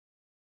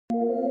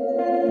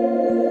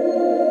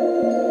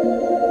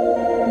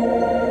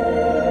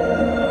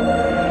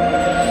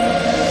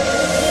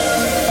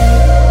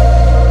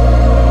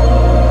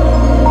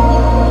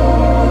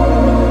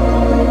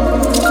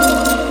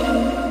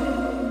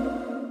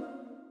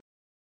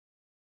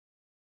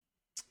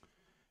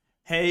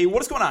Hey,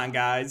 what is going on,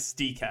 guys?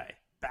 DK.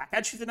 Back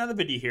at you with another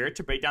video here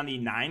to break down the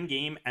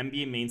 9-game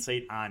NBA main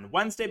slate on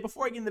Wednesday.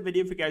 Before I get in the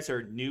video, if you guys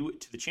are new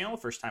to the channel,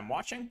 first time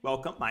watching,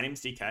 welcome. My name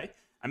is DK.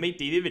 I make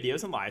daily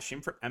videos and live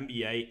stream for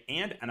NBA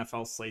and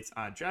NFL slates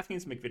on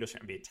Draftkings. Make videos for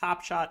NBA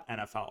Top Shot,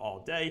 NFL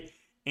all day.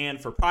 And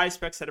for Prize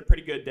Picks, had a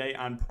pretty good day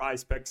on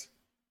Prize Picks.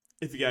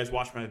 If you guys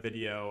watch my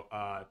video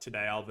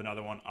today, I'll have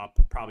another one up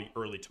probably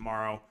early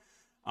tomorrow.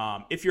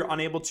 If you're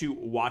unable to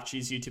watch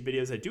these YouTube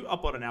videos, I do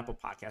upload an Apple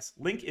Podcast.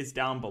 Link is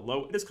down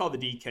below. It is called the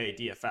DK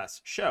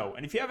DFS Show.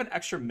 And if you have an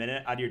extra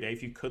minute out of your day,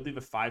 if you could leave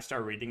a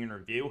 5-star rating and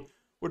review,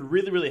 would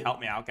really help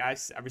me out,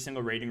 guys. Every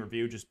single rating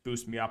review just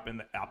boosts me up in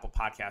the Apple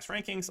Podcast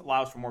rankings,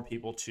 allows for more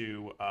people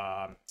to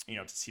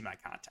see my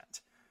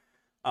content.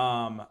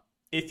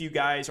 If you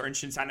guys are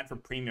interested in signing up for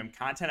premium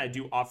content, I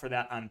do offer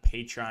that on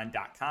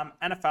patreon.com,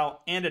 NFL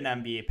and an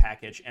NBA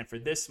package. And for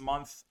this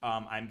month,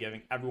 I'm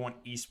giving everyone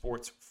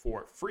esports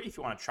for free if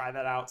you want to try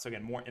that out. So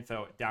again, more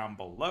info down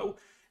below.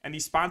 And the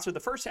sponsor of the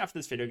first half of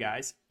this video,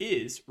 guys,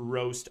 is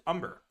Roast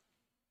Umber.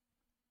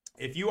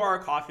 If you are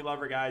a coffee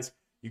lover, guys,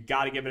 you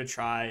got to give it a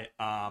try.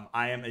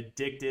 I am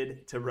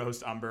addicted to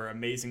Roast Umber.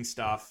 Amazing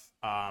stuff.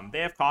 They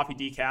have coffee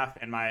decaf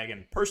and my,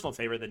 again, personal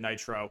favorite, the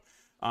Nitro.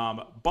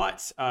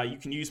 But you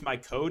can use my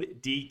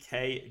code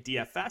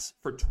DKDFS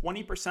for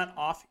 20%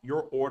 off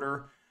your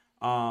order.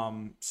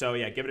 So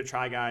yeah, give it a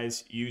try,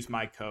 guys. Use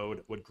my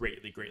code. Would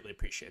greatly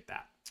appreciate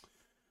that.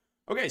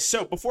 Okay,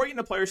 so before we get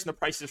into players and the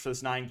prices for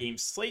this 9-game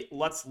slate,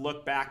 let's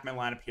look back my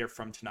lineup here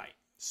from tonight.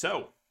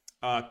 So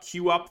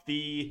cue up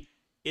the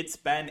 "It's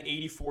been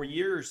 84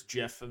 years"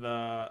 gif of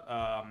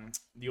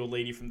the old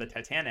lady from the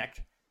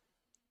Titanic.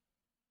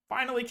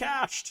 Finally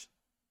cashed,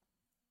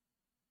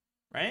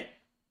 right?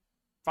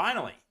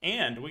 Finally.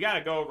 And we got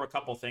to go over a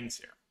couple things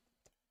here.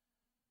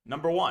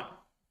 Number one,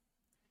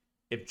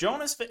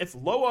 if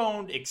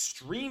low-owned,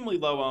 extremely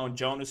low-owned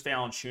Jonas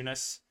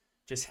Valanciunas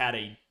just had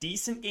a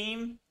decent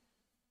game,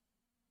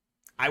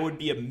 I would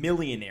be a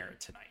millionaire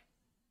tonight.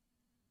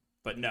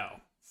 But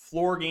no.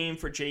 Floor game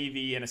for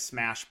JV and a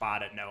smash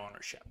spot at no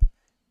ownership.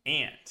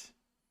 And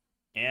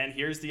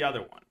here's the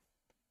other one.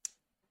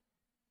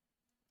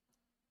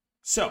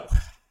 So,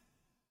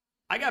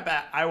 I got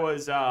back. I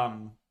was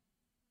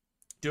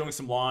doing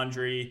some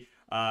laundry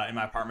in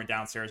my apartment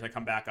downstairs. I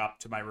come back up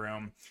to my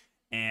room,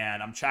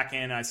 and I'm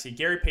checking. I see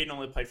Gary Payton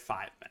only played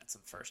 5 minutes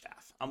in the first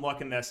half. I'm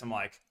looking at this. I'm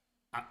like,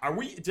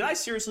 did I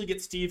seriously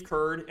get Steve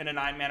Kerr in a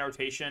 9-man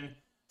rotation?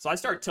 So I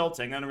start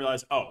tilting, and then I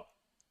realize,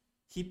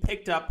 he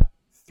picked up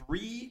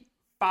 3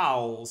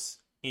 fouls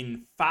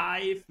in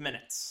 5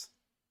 minutes.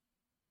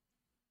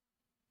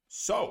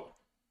 So,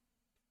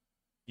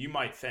 you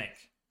might think,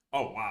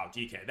 oh, wow,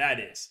 DK, that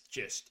is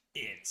just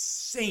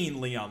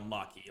insanely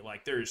unlucky.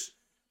 Like,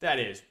 that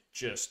is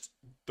just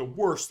the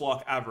worst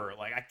luck ever.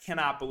 Like, I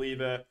cannot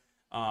believe it.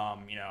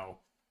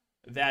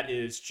 That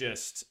is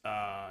just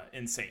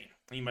insane.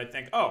 And you might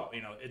think,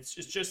 it's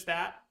just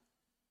that.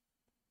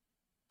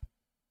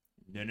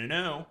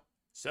 No.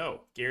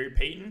 So, Gary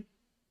Payton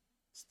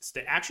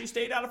actually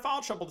stayed out of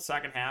foul trouble the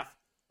second half,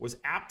 was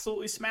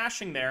absolutely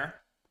smashing there,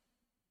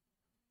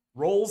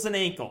 rolls an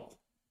ankle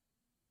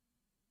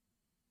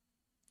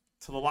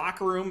to the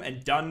locker room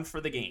and done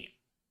for the game.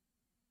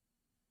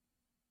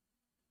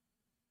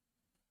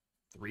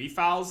 3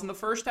 fouls in the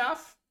first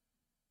half,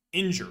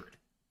 injured.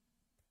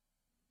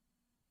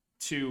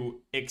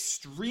 To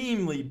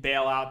extremely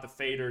bail out the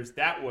faders,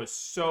 that was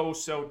so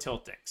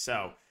tilting.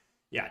 So,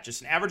 yeah,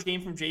 just an average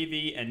game from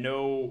JV and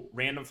no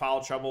random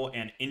foul trouble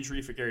and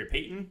injury for Gary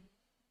Payton.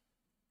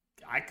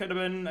 I could have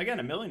been, again,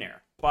 a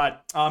millionaire.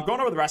 But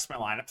going over the rest of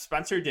my lineup,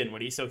 Spencer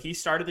Dinwiddie. So he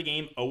started the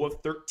game 0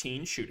 of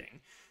 13 shooting.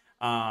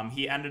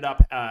 He ended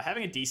up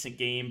having a decent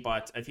game,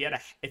 but if he had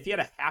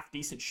a half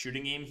decent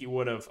shooting game, he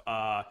would have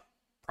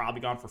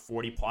probably gone for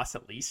 40 plus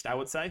at least, I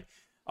would say.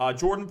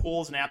 Jordan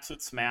Poole is an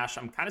absolute smash.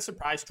 I'm kind of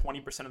surprised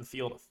 20% of the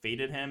field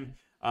faded him.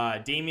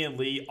 Damian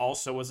Lee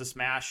also was a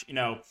smash.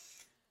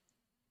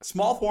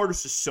 Small forward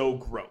is just so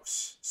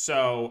gross.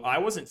 So I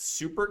wasn't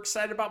super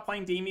excited about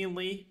playing Damian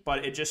Lee,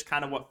 but it just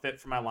kind of what fit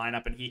for my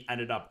lineup, and he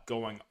ended up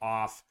going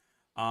off.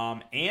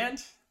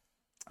 And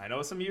I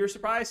know some of you are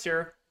surprised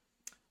here.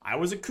 I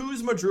was a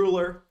Kuzma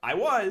drooler. I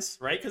was,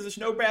 right? Because there's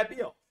no Brad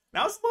Beal.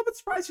 Now I was a little bit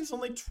surprised he's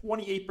only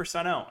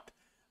 28%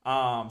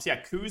 owned. So yeah,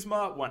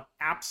 Kuzma went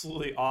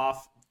absolutely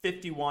off.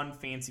 51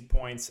 fancy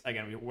points.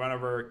 Again, we went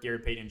over Gary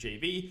Payton and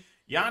JV.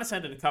 Giannis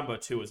Antetokounmpo,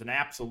 too, was an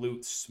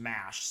absolute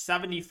smash.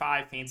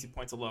 75 fancy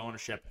points of low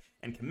ownership.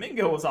 And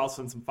Kuminga was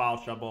also in some foul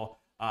trouble,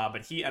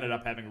 but he ended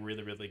up having a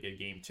really good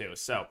game, too.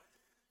 So,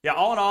 yeah,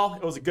 all in all,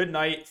 it was a good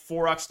night,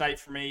 4x night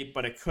for me,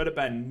 but it could have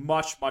been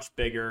much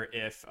bigger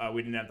if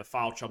we didn't have the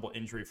foul trouble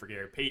injury for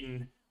Gary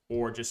Payton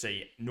or just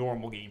a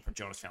normal game from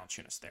Jonas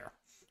Valanciunas there.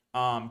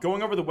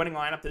 Going over the winning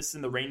lineup, this is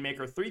in the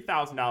Rainmaker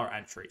 $3,000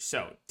 entry.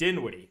 So,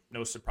 Dinwiddie,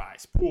 no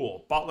surprise.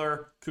 Poole,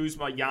 Butler,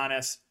 Kuzma,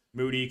 Giannis,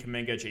 Moody,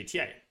 Kuminga,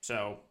 JTA.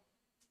 So,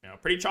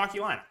 pretty chalky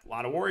lineup. A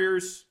lot of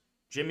Warriors,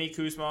 Jimmy,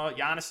 Kuzma,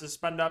 Giannis'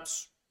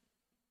 spend-ups.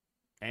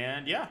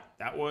 And yeah,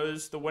 that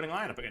was the winning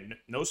lineup. Again,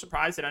 no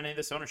surprise at any of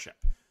this ownership.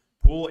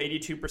 Poole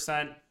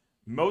 82%.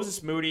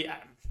 Moses Moody, a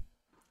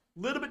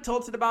little bit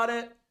tilted about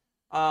it.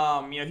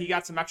 He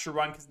got some extra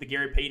run because of the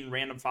Gary Payton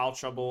random foul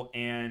trouble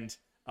and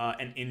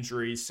an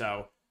injury.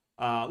 So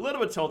a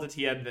little bit tilted.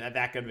 He had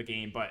that good of a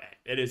game, but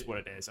it is what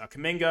it is.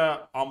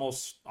 Kuminga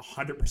almost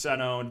 100%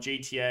 owned.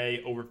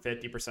 JTA over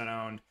 50%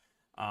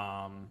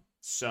 owned.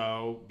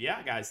 So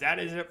yeah, guys, that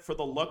is it for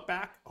the look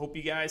back. Hope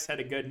you guys had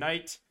a good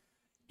night.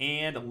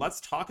 And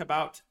let's talk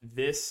about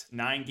this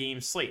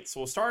 9-game slate. So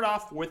we'll start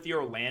off with the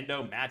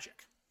Orlando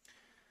Magic.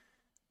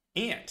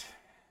 And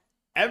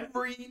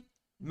every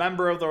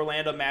member of the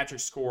Orlando Magic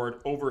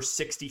scored over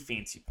 60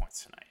 fantasy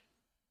points tonight.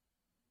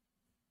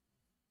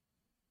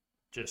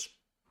 Just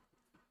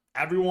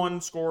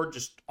everyone scored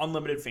just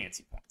unlimited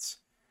fantasy points.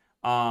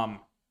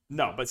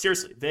 No, but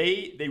seriously,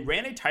 they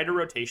ran a tighter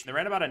rotation. They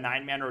ran about a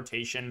 9-man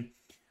rotation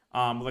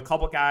with a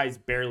couple guys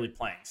barely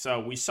playing. So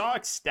we saw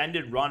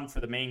extended run for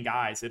the main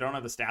guys. They don't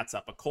have the stats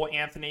up, but Cole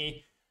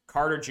Anthony,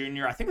 Carter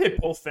Jr., I think they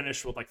both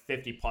finished with like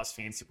 50-plus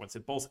fantasy points.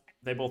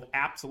 They both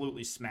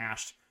absolutely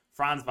smashed.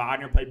 Franz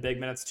Wagner played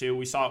big minutes too.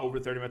 We saw over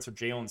 30 minutes of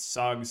Jalen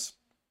Suggs.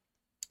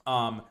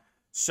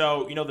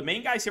 So, the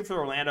main guys here for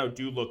Orlando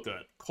do look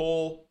good.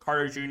 Cole,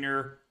 Carter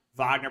Jr.,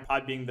 Wagner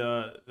probably being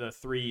the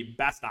 3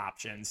 best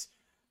options.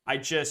 I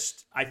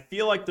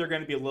feel like they're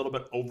going to be a little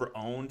bit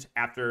over-owned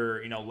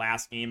after,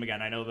 last game.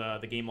 Again, I know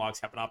the game logs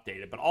haven't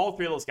updated, but all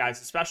 3 of those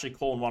guys, especially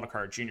Cole and Wendell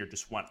Carter Jr.,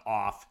 just went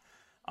off.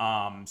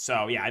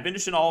 So, yeah, I've been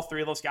interested in all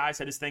 3 of those guys.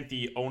 I just think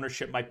the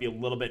ownership might be a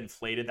little bit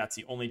inflated. That's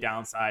the only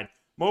downside.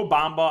 Mo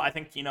Bamba, I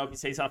think, if he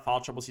stays out of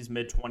foul troubles, he's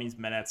mid-20s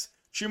minutes.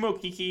 Chumo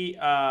Kiki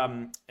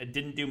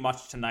didn't do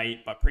much tonight,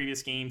 but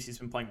previous games he's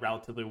been playing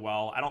relatively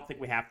well. I don't think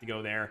we have to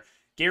go there.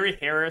 Gary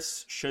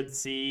Harris should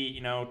see,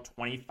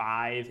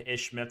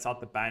 25-ish minutes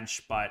off the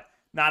bench, but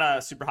not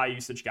a super high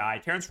usage guy.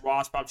 Terrence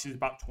Ross probably sees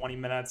about 20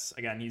 minutes.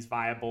 Again, he's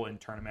viable in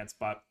tournaments,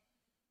 but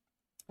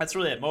that's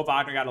really it. Mo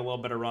Wagner got a little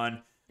bit of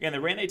run. Again, they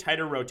ran a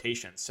tighter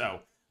rotation, so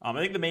I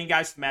think the main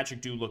guys for the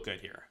Magic do look good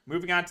here.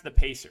 Moving on to the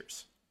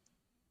Pacers.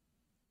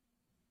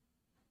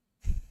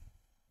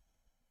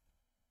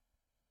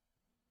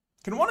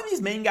 Can one of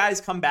these main guys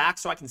come back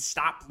so I can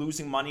stop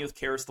losing money with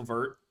Karis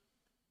LeVert?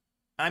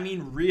 I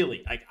mean,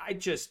 really,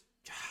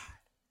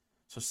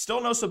 so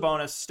still no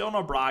Sabonis, still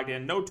no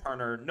Brogdon, no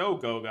Turner, no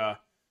Goga.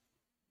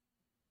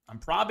 I'm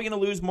probably going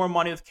to lose more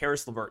money with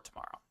Karis LeVert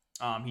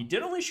tomorrow. He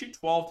did only shoot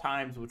 12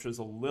 times, which was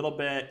a little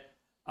bit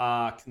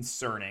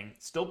concerning.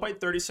 Still played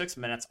 36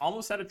 minutes,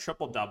 almost had a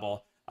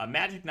triple-double.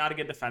 Magic, not a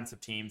good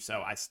defensive team,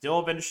 so I still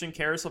have interest in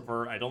Karis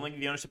LeVert. I don't think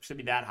the ownership should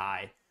be that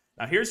high.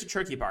 Now, here's the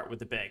tricky part with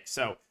the big.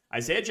 So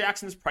Isaiah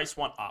Jackson's price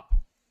went up.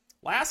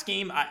 Last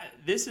game,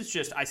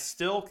 I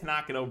still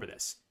cannot get over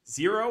this.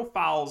 0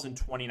 fouls in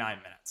 29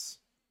 minutes.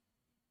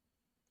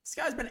 This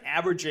guy's been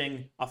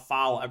averaging a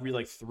foul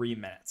every 3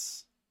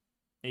 minutes.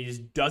 And he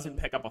just doesn't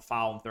pick up a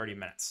foul in 30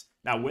 minutes.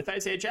 Now, with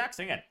Isaiah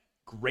Jackson, again,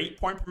 great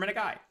point per minute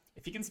guy.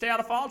 If he can stay out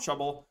of foul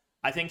trouble,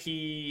 I think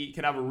he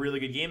can have a really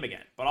good game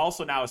again. But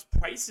also now his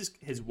price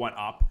has went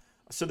up,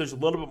 so there's a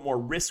little bit more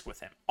risk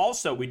with him.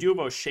 Also, we do have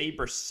O'Shea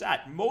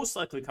Brissett most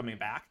likely coming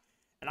back.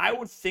 And I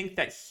would think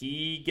that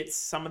he gets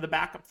some of the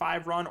backup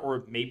 5 run,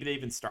 or maybe they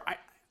even start.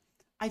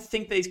 I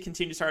think they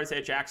continue to start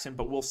Isaiah Jackson,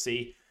 but we'll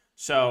see.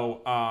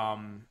 So,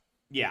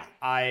 yeah,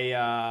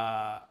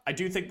 I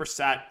do think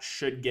Brissett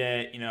should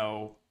get,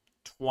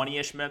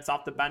 20-ish minutes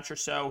off the bench or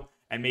so,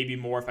 and maybe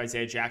more if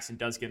Isaiah Jackson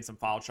does get in some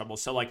foul trouble.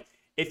 So,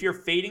 if you're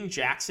fading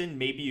Jackson,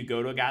 maybe you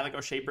go to a guy like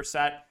O'Shea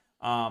Brissett.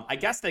 I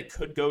guess they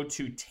could go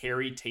to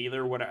Terry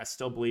Taylor. What I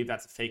still believe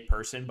that's a fake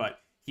person, but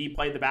he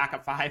played the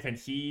backup 5, and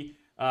he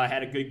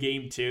had a good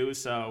game too.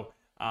 So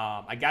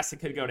I guess it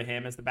could go to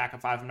him as the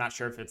backup 5. I'm not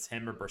sure if it's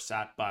him or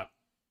Brissett, but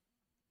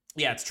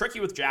yeah, it's tricky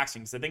with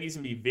Jackson because I think he's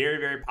going to be very,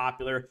 very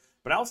popular,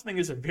 but I also think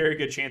there's a very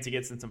good chance he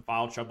gets in some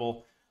foul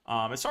trouble.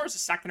 As far as the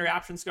secondary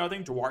options go, I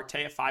think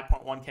Duarte at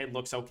 5.1K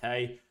looks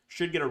okay.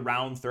 Should get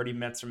around 30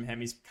 minutes from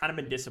him. He's kind of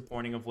been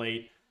disappointing of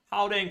late.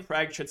 Holiday and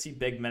Craig should see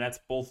big minutes,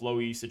 both low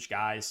usage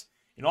guys.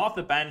 Off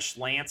the bench,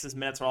 Lance's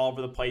minutes are all over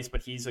the place,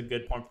 but he's a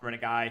good point per minute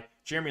guy.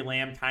 Jeremy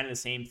Lamb, kind of the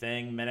same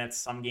thing. Minutes,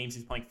 some games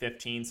he's playing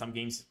 15, some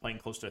games he's playing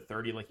close to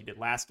 30 like he did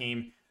last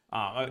game.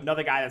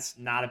 Another guy that's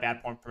not a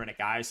bad point per minute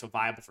guy, so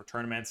viable for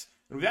tournaments.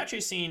 And we've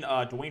actually seen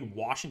Dwayne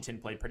Washington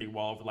play pretty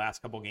well over the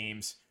last couple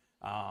games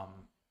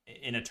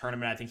in a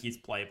tournament. I think he's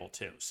playable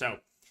too. So,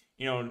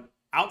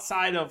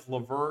 outside of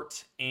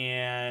LeVert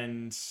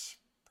and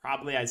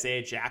probably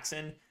Isaiah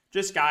Jackson,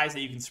 just guys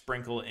that you can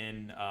sprinkle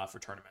in for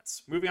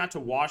tournaments. Moving on to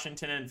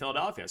Washington and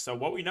Philadelphia. So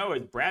what we know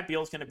is Brad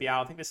Beal's going to be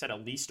out. I think they said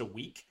at least a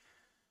week.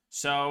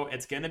 So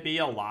it's going to be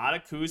a lot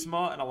of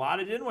Kuzma and a lot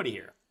of Dinwiddie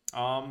here.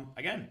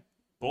 Again,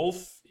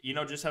 both,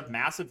 just have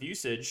massive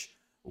usage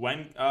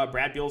when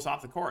Brad Beal's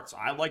off the court. So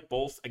I like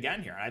both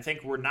again here. And I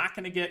think we're not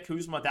going to get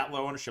Kuzma at that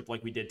low ownership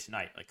like we did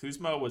tonight.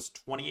 Kuzma was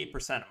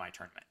 28% of my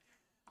tournament.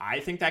 I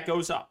think that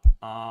goes up.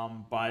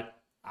 But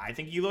I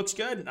think he looks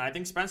good. And I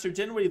think Spencer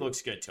Dinwiddie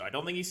looks good too. I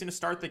don't think he's going to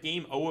start the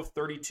game 0 of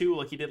 32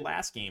 like he did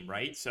last game,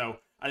 right? So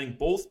I think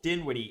both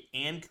Dinwiddie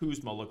and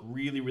Kuzma look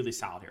really, really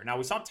solid here. Now,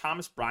 we saw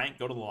Thomas Bryant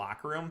go to the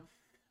locker room.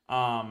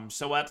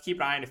 So we'll have to keep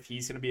an eye on if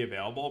he's going to be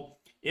available.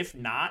 If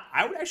not,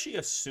 I would actually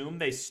assume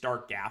they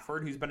start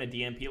Gafford, who's been a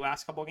DNP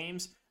last couple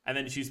games, and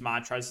then just use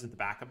Montrez as the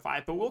backup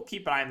 5. But we'll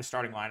keep an eye on the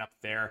starting lineup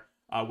there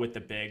with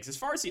the bigs. As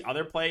far as the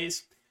other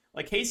plays,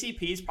 like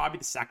KCP is probably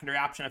the secondary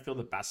option I feel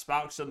the best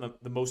about, so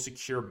the most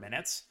secure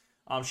minutes.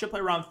 Should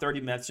play around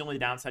 30 minutes. The only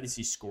downside is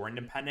he's score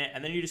independent.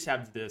 And then you just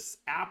have this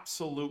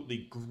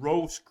absolutely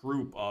gross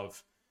group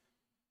of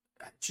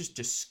just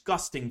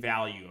disgusting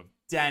value of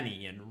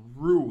Denny and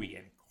Rui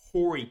and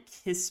Corey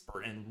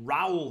Kispert and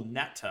Raul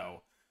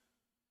Neto.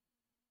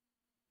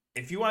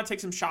 If you want to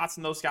take some shots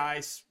in those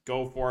guys,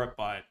 go for it.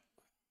 But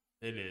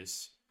it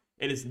is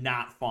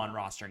not fun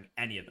rostering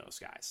any of those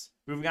guys.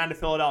 Moving on to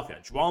Philadelphia.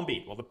 Joel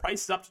Embiid. Well, the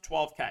price is up to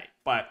 $12K,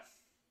 but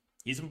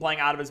he's been playing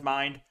out of his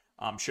mind.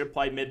 Should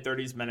play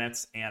mid-30s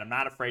minutes, and I'm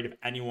not afraid of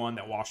anyone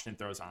that Washington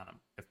throws on him.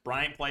 If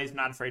Bryant plays, I'm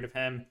not afraid of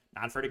him.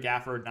 Not afraid of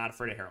Gafford. Not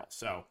afraid of Harrell.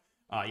 So,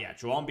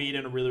 Joel Embiid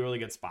in a really, really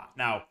good spot.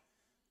 Now,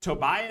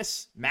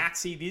 Tobias,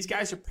 Maxey, these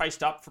guys are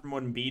priced up from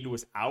when Embiid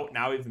was out,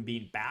 now even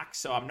being back.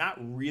 So I'm not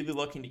really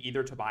looking to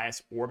either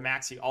Tobias or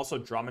Maxey. Also,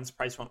 Drummond's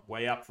price went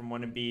way up from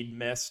when Embiid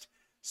missed.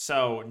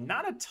 So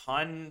not a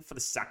ton for the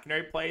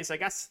secondary plays. I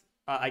guess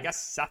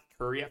Seth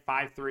Curry at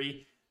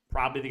 5'3",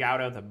 probably the guy I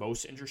would have the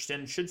most interest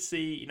in. Should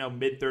see,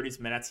 mid-30s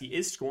minutes. He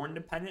is scoring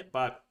dependent,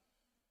 but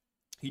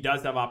he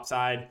does have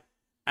upside.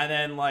 And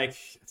then like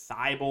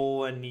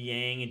Thibault and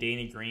Niang and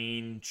Danny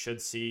Green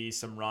should see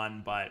some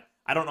run, but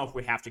I don't know if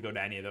we have to go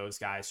to any of those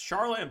guys.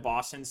 Charlotte and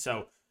Boston.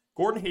 So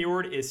Gordon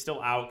Hayward is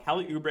still out.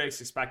 Kelly Oubre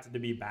is expected to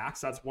be back.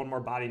 So that's one more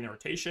body in the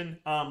rotation.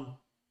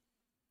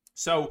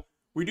 So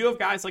we do have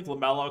guys like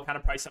LaMelo kind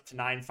of priced up to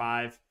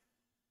 9.5.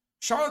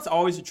 Charlotte's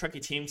always a tricky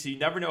team, so you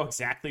never know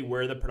exactly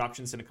where the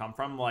production's going to come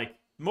from. Like,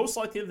 most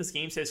likely if this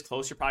game stays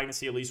close, you're probably going to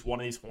see at least one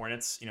of these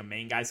Hornets,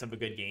 main guys have a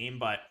good game,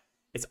 but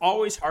it's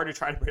always hard to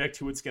try to predict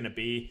who it's going to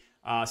be.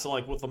 So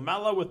like with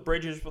LaMelo, with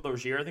Bridges, with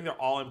Rozier, I think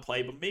they're all in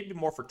play, but maybe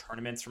more for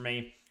tournaments for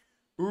me.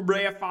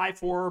 Oubre at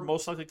 5'4",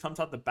 most likely comes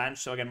off the bench,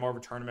 so again, more of a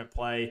tournament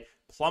play.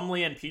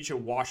 Plumlee and PJ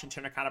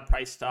Washington are kind of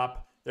priced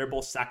up. They're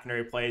both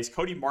secondary plays.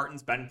 Cody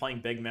Martin's been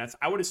playing big minutes.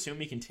 I would assume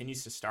he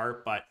continues to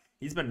start, but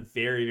he's been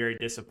very, very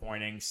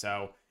disappointing.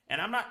 So, and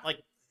I'm not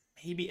like,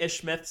 maybe Ish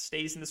Smith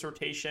stays in this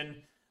rotation,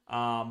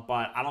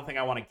 but I don't think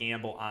I want to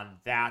gamble on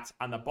that.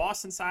 On the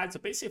Boston side, so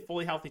basically a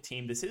fully healthy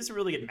team. This is a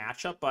really good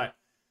matchup, but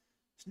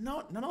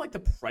none of like the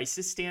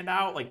prices stand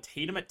out. Like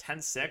Tatum at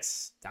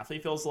 10.6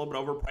 definitely feels a little bit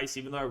overpriced,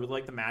 even though I really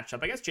like the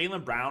matchup. I guess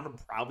Jaylen Brown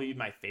would probably be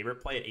my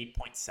favorite play at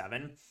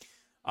 8.7.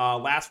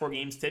 Last 4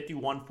 games,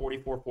 51,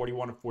 44,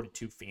 41, and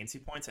 42 fancy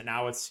points. And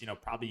now it's,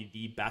 probably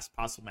the best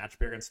possible matchup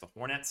here against the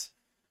Hornets.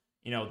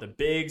 The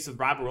bigs with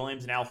Robert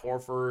Williams and Al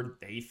Horford,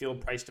 they feel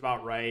priced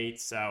about right.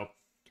 So,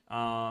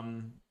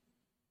 Marcus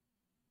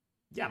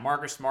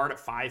Smart at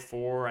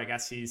 5'4", I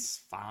guess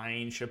he's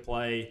fine. Should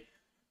play,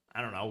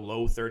 I don't know,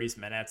 low 30s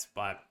minutes,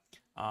 but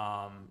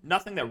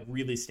nothing that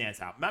really stands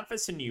out.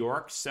 Memphis and New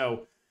York.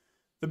 So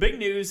the big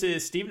news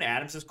is Steven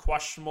Adams is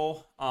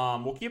questionable.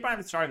 We'll keep an eye on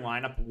the starting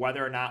lineup,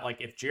 whether or not,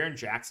 like, if Jaren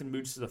Jackson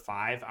moves to the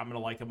 5, I'm going to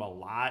like him a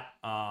lot.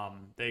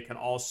 They could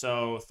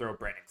also throw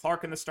Brandon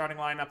Clark in the starting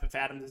lineup if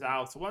Adams is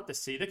out. So we'll have to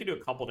see. They could do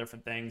a couple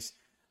different things.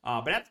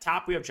 But at the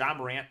top, we have John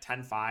Morant,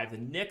 10.5. The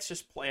Knicks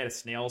just play at a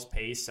snail's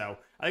pace. So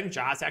I think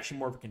Ja's actually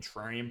more of a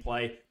contrarian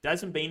play.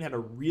 Desmond Bane had a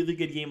really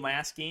good game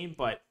last game,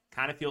 but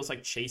kind of feels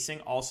like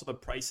chasing. Also, the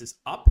price is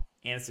up,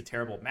 and it's a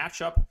terrible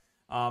matchup.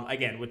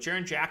 Again, with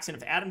Jaren Jackson,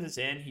 if Adams is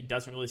in, he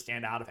doesn't really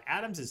stand out. If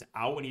Adams is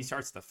out when he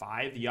starts the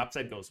 5, the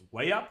upside goes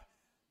way up.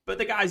 But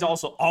the guy's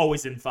also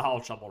always in foul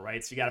trouble,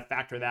 right? So you got to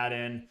factor that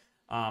in.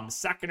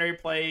 Secondary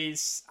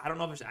plays, I don't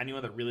know if there's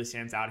anyone that really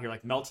stands out here.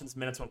 Like Melton's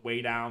minutes went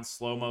way down.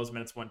 Slow-Mo's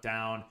minutes went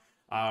down.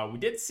 We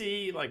did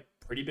see like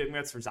pretty big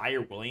minutes for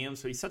Zaire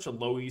Williams. So he's such a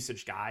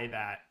low-usage guy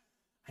that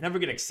I never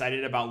get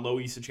excited about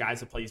low-usage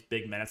guys that play these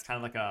big minutes. Kind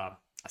of like a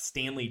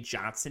Stanley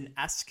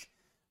Johnson-esque.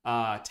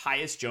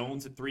 Tyus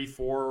Jones at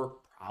 3.4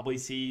 probably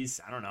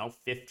sees,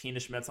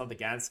 15-ish minutes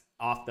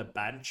off the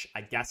bench.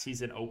 I guess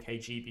he's an okay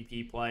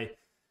GPP play.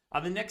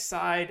 On the Knicks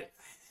side,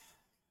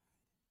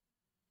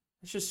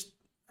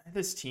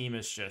 this team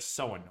is just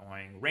so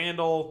annoying.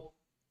 Randall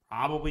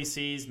probably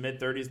sees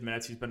mid-30s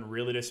minutes. He's been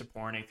really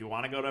disappointing. If you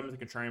want to go to him as a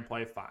contrarian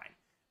play, fine.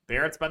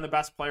 Barrett's been the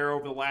best player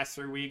over the last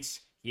 3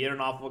 weeks. He had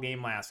an awful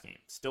game last game.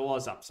 Still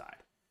has upside.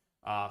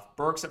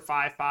 Burks at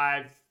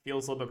 5.5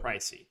 feels a little bit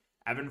pricey.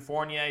 Evan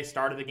Fournier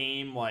started the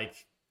game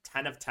like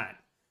 10 of 10.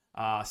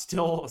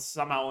 Still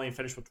somehow only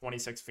finished with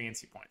 26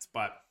 fancy points.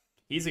 But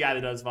he's the guy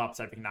that does have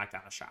upside if he can knock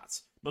down the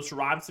shots. Mitchell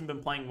Robinson been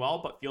playing well,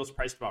 but feels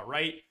priced about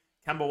right.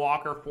 Kemba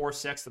Walker,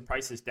 4.6. The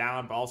price is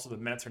down, but also the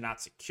minutes are not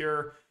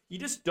secure. You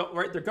just don't,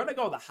 right? They're going to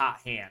go with a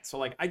hot hand. So,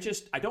 like, I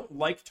don't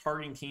like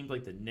targeting teams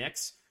like the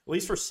Knicks, at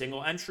least for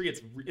single entry.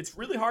 It's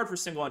really hard for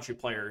single entry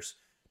players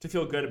to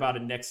feel good about a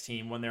Knicks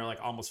team when they're, like,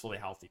 almost fully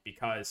healthy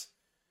because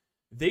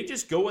they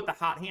just go with the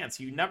hot hands.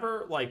 You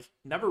never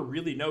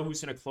really know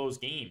who's going to close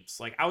games.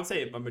 Like, I would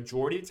say a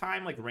majority of the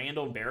time, like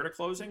Randall and Barrett are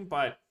closing,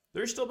 but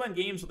there's still been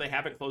games where they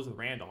haven't closed with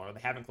Randall or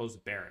they haven't closed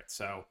with Barrett.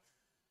 So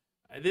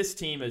this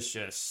team is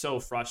just so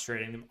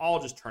frustrating. Them all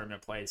just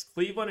tournament plays.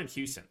 Cleveland and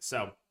Houston.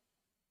 So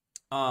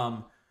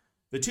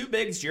the two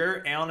bigs,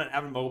 Jarrett Allen and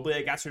Evan Mobley,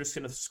 I guess are just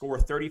going to score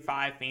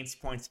 35 fantasy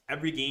points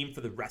every game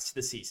for the rest of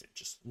the season.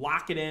 Just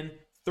lock it in,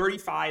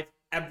 35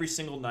 every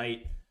single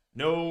night.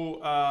 No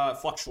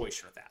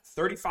fluctuation with that.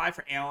 35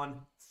 for Allen,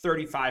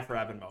 35 for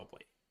Evan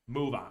Mobley.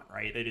 Move on,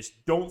 right? They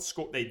just don't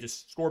score. They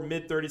just score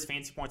mid-30s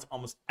fantasy points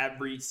almost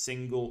every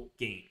single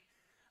game.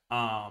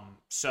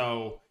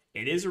 So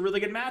it is a really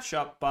good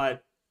matchup,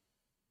 but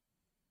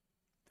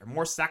they're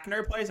more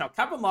secondary plays. Now,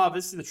 Kevin Love,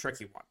 this is the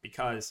tricky one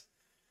because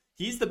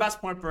he's the best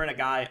point per minute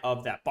guy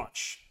of that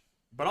bunch,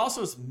 but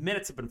also his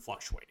minutes have been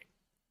fluctuating.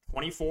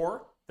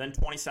 24, then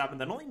 27,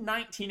 then only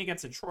 19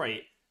 against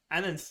Detroit,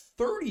 and then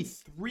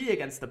 33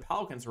 against the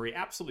Pelicans where he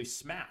absolutely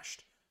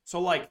smashed.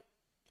 So, like,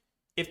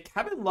 if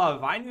Kevin Love,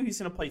 if I knew he's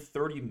going to play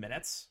 30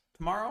 minutes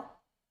tomorrow,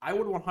 I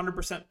would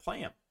 100% play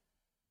him.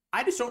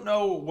 I just don't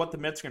know what the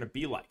minutes are going to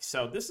be like.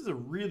 So this is a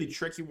really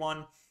tricky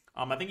one.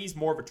 I think he's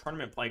more of a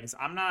tournament play because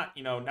I'm not,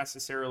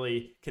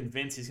 necessarily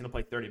convinced he's going to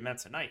play 30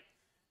 minutes a night.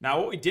 Now,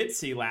 what we did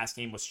see last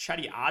game was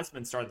Chetty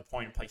Osman started the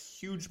point and play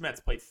huge minutes,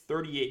 played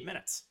 38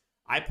 minutes.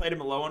 I played him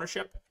in low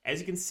ownership.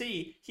 As you can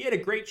see, he had a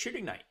great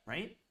shooting night,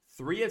 right?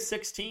 3 of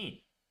 16.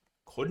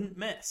 Couldn't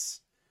miss.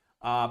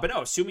 But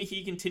no, assuming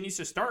he continues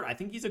to start, I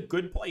think he's a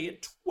good play. He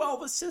had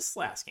 12 assists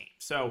last game.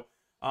 So,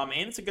 and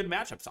it's a good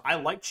matchup. So I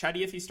like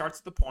Chetty if he starts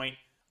at the point.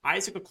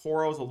 Isaac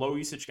Okoro is a low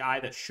usage guy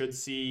that should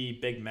see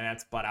big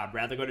minutes, but I'd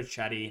rather go to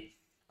Chetty.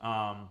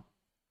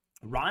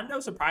 Rondo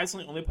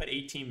surprisingly only played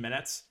 18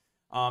 minutes.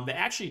 They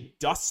actually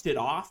dusted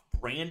off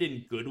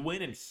Brandon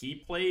Goodwin, and he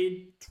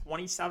played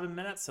 27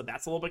 minutes, so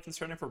that's a little bit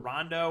concerning for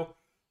Rondo.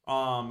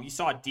 You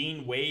saw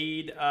Dean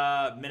Wade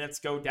minutes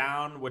go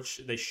down,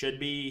 which they should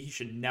be. He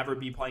should never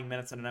be playing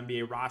minutes on an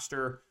NBA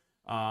roster.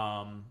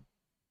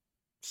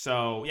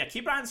 So, yeah,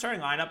 keep an eye on the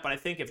starting lineup, but I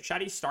think if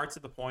Chetty starts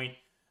at the point,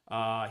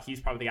 he's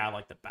probably the guy I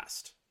like the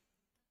best.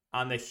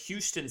 On the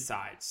Houston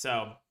side,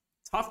 so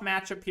tough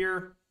matchup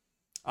here.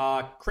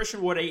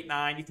 Christian Wood,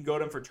 8-9. You can go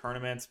to him for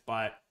tournaments,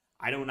 but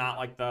I do not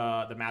like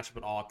the matchup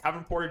at all.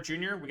 Kevin Porter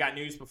Jr., we got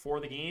news before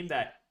the game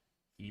that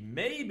he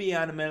may be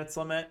on a minutes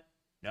limit.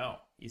 No,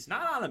 he's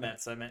not on a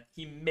minutes limit.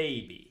 He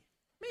may be.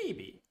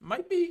 Maybe.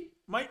 Might be.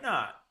 Might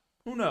not.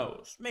 Who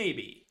knows?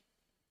 Maybe.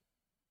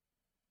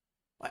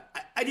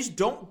 I just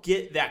don't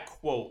get that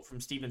quote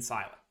from Steven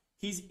Silent.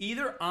 He's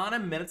either on a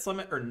minutes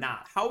limit or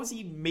not. How is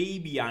he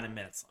maybe on a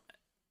minutes limit?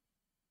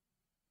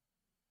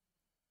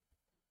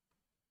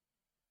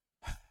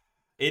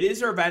 It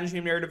is a revenge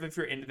game narrative if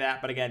you're into that,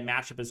 but again,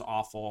 matchup is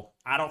awful.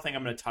 I don't think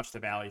I'm going to touch the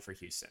value for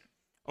Houston.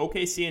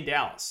 OKC and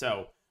Dallas.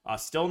 So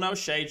still no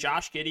Shea.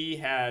 Josh Giddey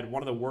had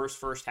one of the worst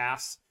first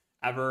halves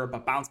ever,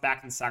 but bounced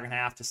back in the second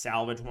half to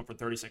salvage, went for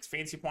 36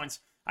 fantasy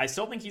points. I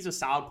still think he's a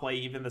solid play,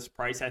 even this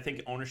price. I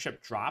think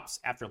ownership drops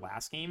after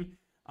last game.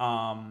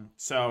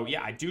 So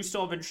yeah, I do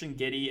still have interest in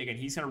Giddey. Again,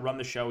 he's going to run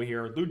the show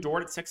here. Lou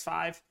Dort at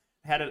 6.5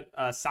 had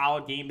a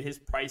solid game, but his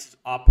price is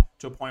up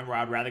to a point where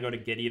I'd rather go to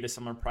Giddey at a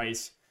similar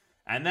price.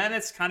 And then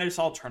it's kind of just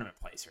all tournament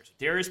plays here. So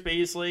Darius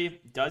Baisley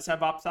does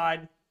have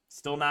upside,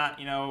 still not,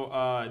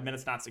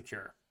 minutes not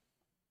secure.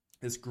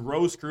 This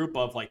gross group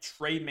of like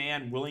Trey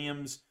Mann,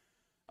 Williams,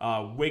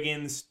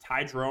 Wiggins,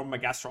 Ty Jerome, I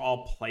guess are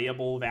all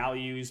playable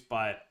values,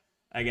 but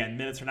again,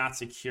 minutes are not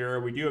secure.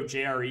 We do have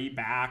JRE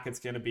back. It's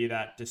going to be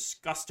that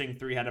disgusting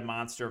three-headed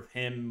monster of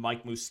him,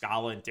 Mike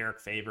Muscala, and Derek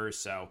Favors.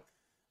 So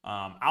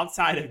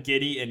outside of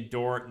Giddey and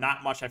Dort,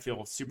 not much I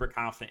feel super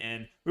confident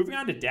in. Moving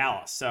on to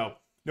Dallas. So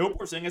no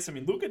Porzingis. I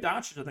mean, Luka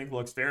Doncic, I think,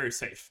 looks very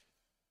safe.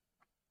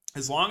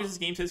 As long as his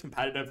game stays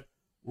competitive,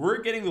 we're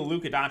getting the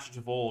Luka Doncic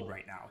of old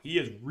right now. He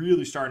is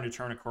really starting to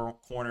turn a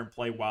corner and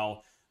play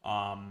well.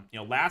 For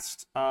the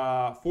last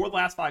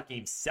 5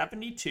 games,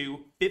 72,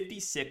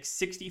 56,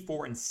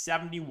 64, and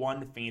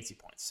 71 fantasy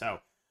points. So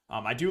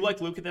I do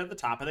like Luka at the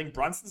top. I think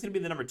Brunson's going to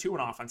be the number 2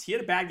 in offense. He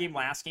had a bad game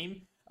last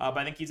game, but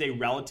I think he's a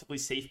relatively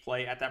safe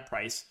play at that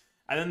price.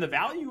 And then the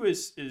value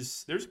is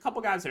there's a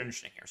couple guys that are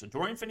interesting here. So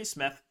Dorian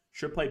Finney-Smith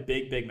should play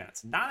big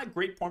minutes. Not a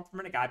great point per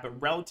minute guy, but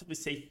relatively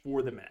safe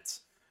for the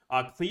minutes.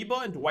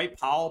 Kleba and Dwight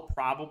Powell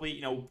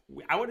probably,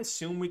 I would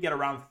assume we get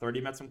around 30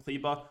 minutes from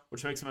Kleba,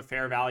 which makes him a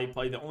fair value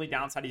play. The only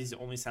downside is he's the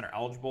only center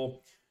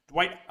eligible.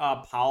 Dwight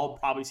Powell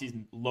probably sees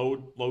low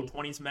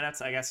 20s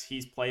minutes. I guess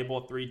he's playable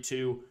at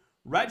 3.2.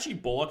 Reggie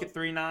Bullock at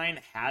 3.9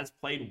 has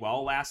played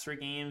well last 3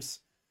 games.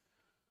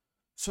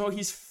 So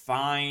he's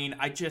fine.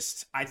 I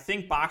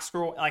think box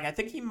score, I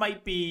think he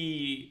might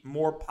be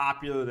more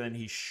popular than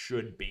he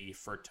should be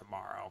for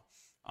tomorrow.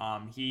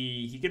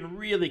 He can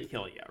really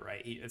kill you,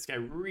 right? This guy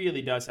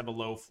really does have a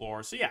low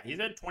floor. So yeah, he's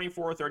at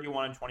 24,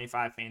 31, and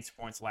 25 fantasy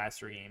points last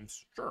 3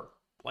 games. Sure,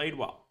 played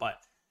well.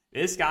 But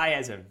this guy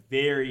has a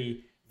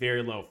very,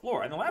 very low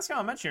floor. And the last guy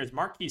I'll mention here is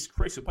Marquise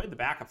Chris, who played the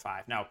backup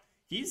 5. Now,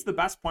 he's the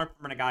best point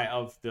per minute guy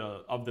of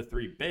the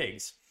 3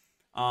 bigs.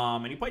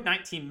 And he played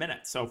 19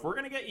 minutes. So if we're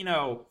going to get,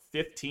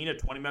 15 to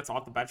 20 minutes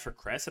off the bench for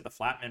Chris at the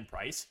flat min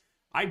price,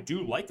 I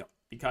do like him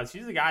because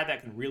he's a guy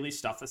that can really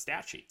stuff the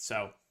stat sheet.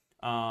 So,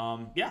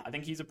 I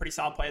think he's a pretty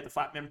solid play at the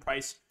flat min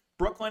price.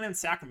 Brooklyn and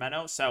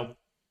Sacramento. So,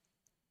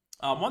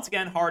 once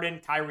again, Harden,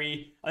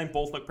 Kyrie, I think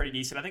both look pretty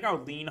decent. I think I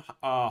would lean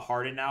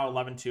Harden now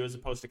 11-2 as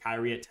opposed to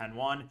Kyrie at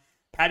 10-1.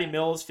 Patty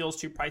Mills feels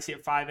too pricey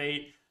at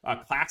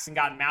 5-8. Claxton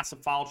got in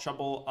massive foul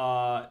trouble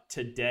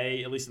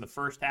today, at least in the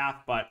first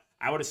half, but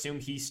I would assume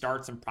he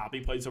starts and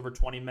probably plays over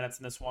 20 minutes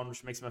in this one,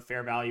 which makes him a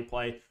fair value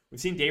play. We've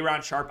seen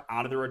Day'Ron Sharpe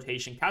out of the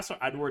rotation. Kessler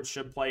Edwards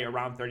should play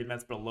around 30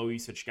 minutes, but a low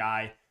usage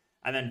guy.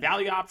 And then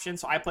value option.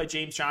 So I play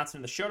James Johnson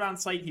in the Showdown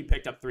slate. He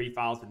picked up 3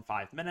 fouls in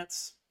 5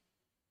 minutes.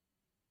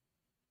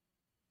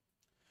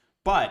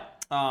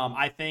 But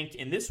I think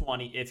in this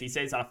one, if he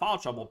stays out of foul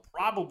trouble,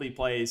 probably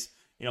plays,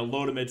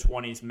 low to mid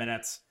 20s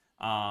minutes.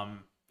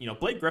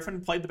 Blake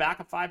Griffin played the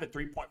backup 5 at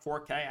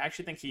 3.4K. I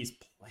actually think he's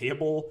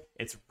playable.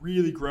 It's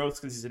really gross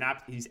because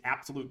he's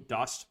absolute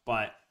dust.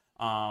 But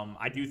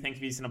I do think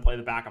if he's going to play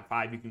the backup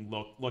 5, you can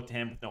look to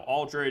him with no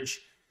Aldridge.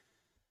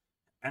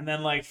 And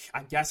then, I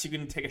guess you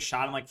can take a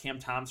shot on Cam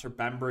Thomas or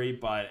Bembry,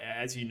 but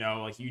as you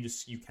know,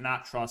 you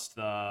cannot trust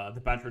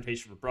the bench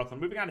rotation for Brooklyn.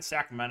 Moving on to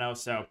Sacramento,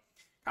 so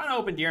kind of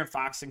hoping De'Aaron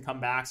Fox can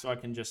come back so I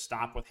can just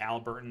stop with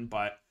Halliburton.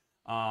 But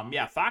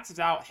Fox is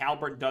out.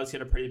 Halliburton does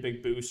get a pretty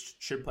big boost.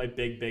 Should play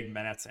big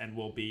minutes and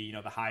will be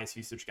the highest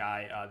usage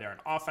guy there in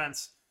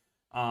offense.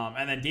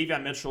 And then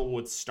Davion Mitchell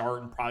would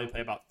start and probably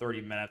play about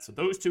 30 minutes. So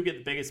those two get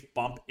the biggest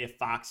bump if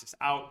Fox is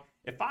out.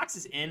 If Fox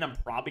is in, I'm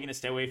probably going to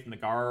stay away from the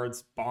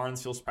guards.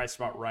 Barnes feels priced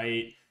about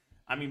right.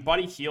 I mean,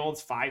 Buddy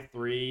Hield's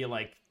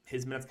 5'3".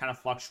 His minutes kind of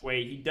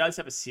fluctuate. He does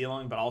have a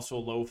ceiling, but also a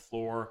low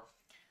floor.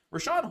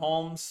 Rashawn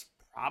Holmes,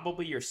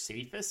 probably your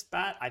safest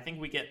bet. I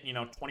think we get,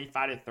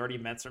 25 to 30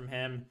 minutes from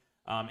him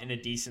in a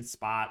decent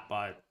spot,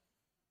 but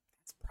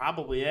that's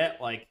probably it.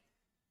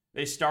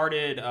 They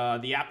started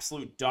the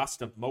absolute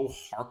dust of Mo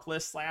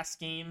Harkless last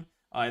game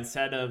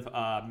instead of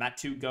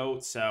Metu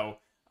Goat. So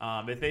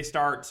if they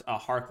start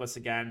Harkless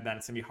again, then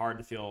it's going to be hard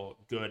to feel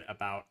good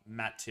about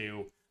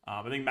Metu.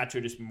 I think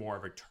Metu just more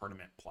of a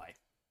tournament play.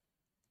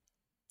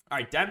 All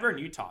right, Denver and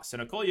Utah. So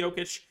Nikola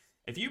Jokic,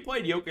 if you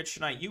played Jokic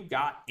tonight, you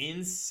got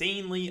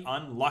insanely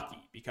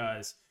unlucky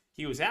because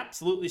he was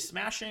absolutely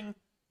smashing,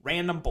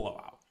 random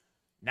blowout.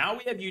 Now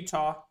we have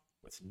Utah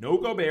with no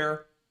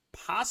Gobert,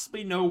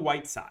 possibly no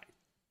Whiteside.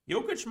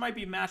 Jokic might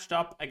be matched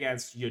up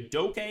against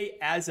Udoka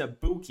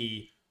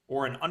Azubuike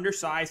or an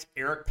undersized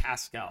Eric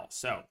Pascal.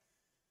 So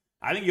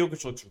I think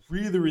Jokic looks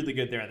really, really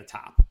good there at the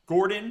top.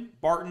 Gordon,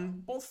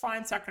 Barton, both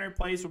fine secondary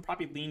plays. We'll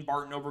probably lean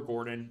Barton over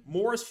Gordon.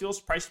 Morris feels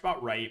priced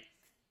about right.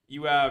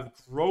 You have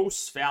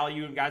gross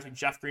value in guys like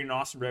Jeff Green and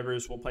Austin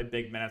Rivers will play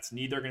big minutes.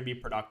 Neither are going to be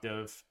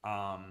productive.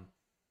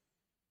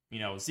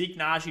 Zeke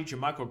Naji,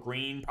 JaMychal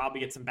Green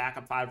probably get some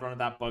backup 5 run of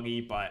that buggy,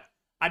 but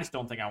I just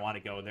don't think I want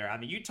to go there. On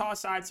the Utah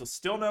side, so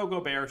still no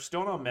Gobert,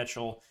 still no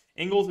Mitchell.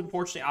 Ingles,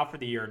 unfortunately, out for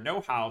the year.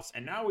 No House.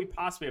 And now we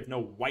possibly have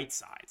no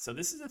Whiteside. So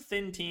this is a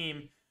thin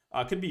team.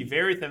 Could be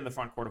very thin in the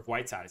front court if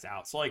Whiteside is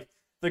out. So,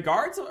 the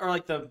guards are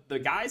the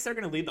guys that are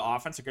going to lead the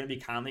offense are going to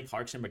be Conley,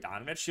 Clarkson,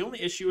 Bogdanovich. The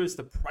only issue is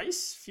the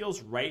price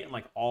feels right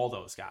in, all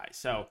those guys.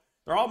 So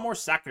they're all more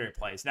secondary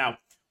plays. Now,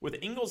 with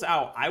Ingles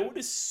out, I would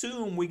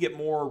assume we get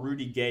more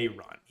Rudy Gay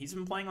run. He's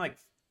been playing,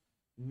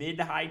 mid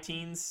to high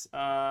teens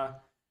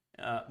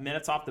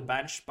minutes off the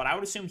bench, but I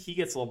would assume he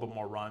gets a little bit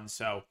more run.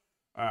 So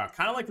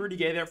kind of like Rudy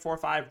Gay there,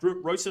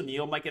 4-5. Royce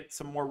O'Neal might get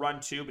some more run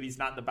too, but he's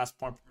not the best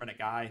point per minute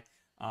guy,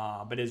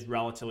 but is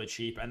relatively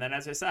cheap. And then,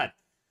 as I said,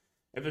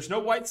 if there's no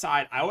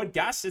Whiteside, I would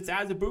guess it's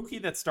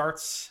Azubuike that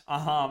starts.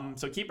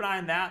 So keep an eye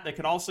on that. They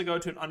could also go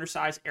to an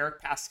undersized Eric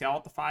Pascal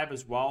at the 5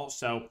 as well.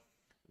 So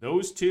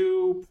those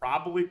two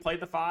probably play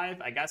the 5.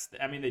 I guess.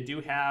 I mean, they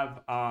do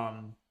have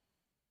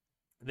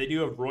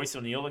Royce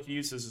O'Neal that could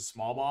use as a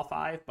small ball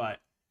 5, but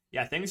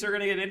yeah, things are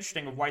going to get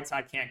interesting if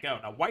Whiteside can't go.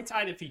 Now,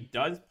 Whiteside, if he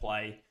does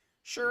play,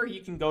 sure,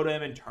 you can go to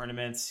him in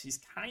tournaments. He's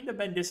kind of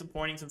been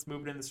disappointing since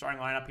moving in the starting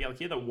lineup.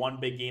 He had the one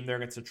big game there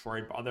against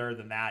Detroit, but other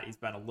than that, he's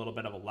been a little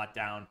bit of a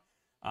letdown.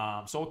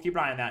 So we'll keep an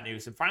eye on that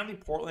news. And finally,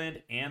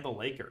 Portland and the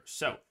Lakers.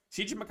 So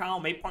CJ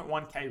McCollum,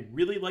 8.1K.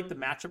 Really like the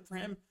matchup for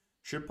him.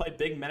 Should play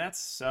big minutes.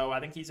 So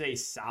I think he's a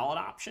solid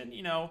option.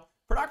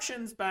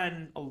 Production's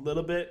been a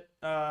little bit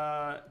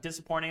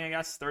disappointing, I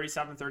guess.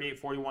 37, 38,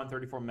 41,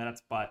 34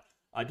 minutes. But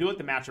I do like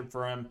the matchup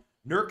for him.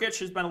 Nurkic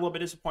has been a little bit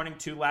disappointing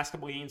too last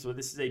couple of games, but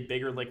this is a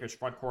bigger Lakers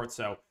front court,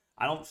 so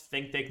I don't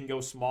think they can go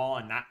small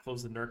and not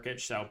close the Nurkic.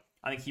 So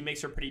I think he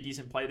makes a pretty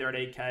decent play there at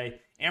 8K.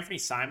 Anthony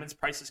Simon's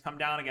price has come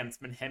down. Again, it's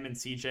been him and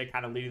CJ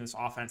kind of leading this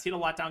offense. He had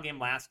a letdown game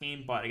last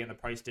game, but again, the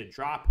price did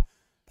drop.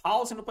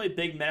 Paul's going to play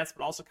big minutes,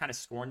 but also kind of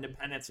scoring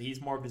dependent, so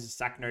he's more of a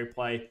secondary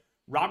play.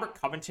 Robert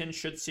Covington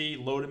should see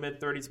low to mid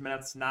 30s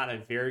minutes. Not a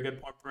very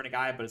good point per minute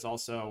guy, but is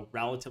also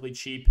relatively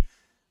cheap.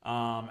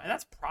 And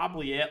that's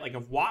probably it.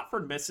 If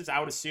Watford misses, I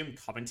would assume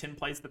Covington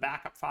plays the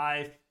backup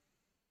 5.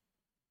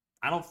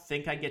 I don't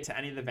think I get to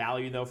any of the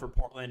value, though, for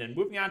Portland. And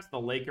moving on to the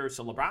Lakers.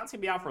 So LeBron's going to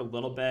be out for a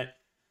little bit.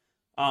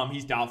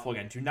 He's doubtful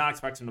again. Do not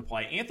expect him to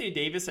play. Anthony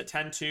Davis at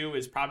 10-2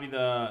 is probably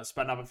the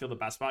spot up and feel the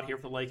best spot here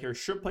for the Lakers.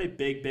 Should play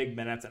big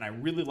minutes, and I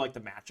really like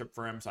the matchup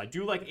for him. So I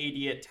do like AD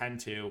at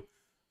 10-2.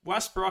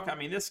 Westbrook, I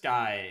mean, this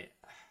guy,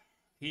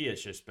 he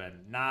has just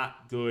been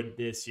not good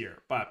this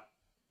year. But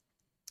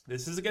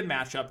this is a good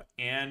matchup,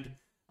 and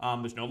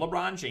there's no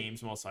LeBron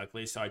James, most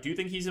likely. So I do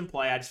think he's in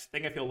play. I just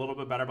think I feel a little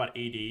bit better about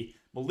AD.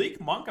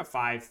 Malik Monk at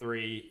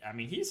 5-3. I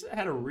mean, he's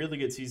had a really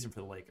good season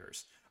for the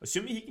Lakers.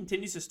 Assuming he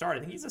continues to start, I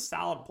think he's a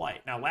solid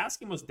play. Now, last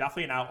game was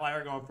definitely an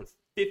outlier going for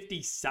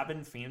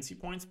 57 fantasy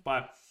points,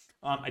 but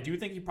I do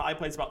think he probably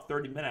plays about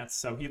 30 minutes,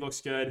 so he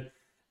looks good.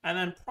 And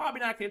then probably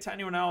not get to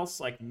anyone else.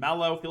 Like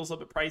Melo feels a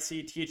little bit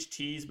pricey.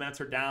 THT's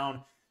minutes are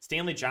down.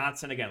 Stanley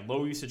Johnson, again,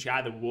 low usage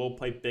guy that will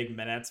play big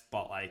minutes,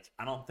 but like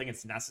I don't think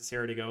it's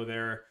necessary to go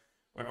there.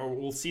 Or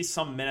we'll see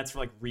some minutes for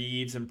like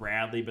Reeves and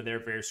Bradley, but they're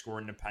very score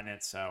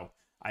independent. So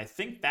I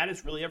think that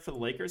is really it for the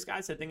Lakers,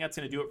 guys. I think that's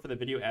going to do it for the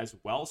video as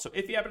well. So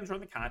if you haven't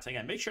enjoyed the content,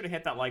 again, make sure to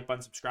hit that like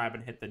button, subscribe,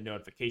 and hit the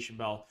notification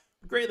bell.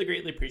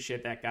 Greatly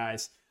appreciate that,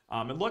 guys.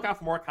 And look out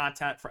for more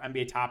content for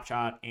NBA Top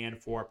Shot and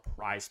for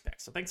Prize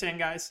Picks. So thanks again,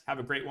 guys. Have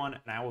a great one,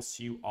 and I will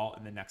see you all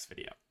in the next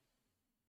video.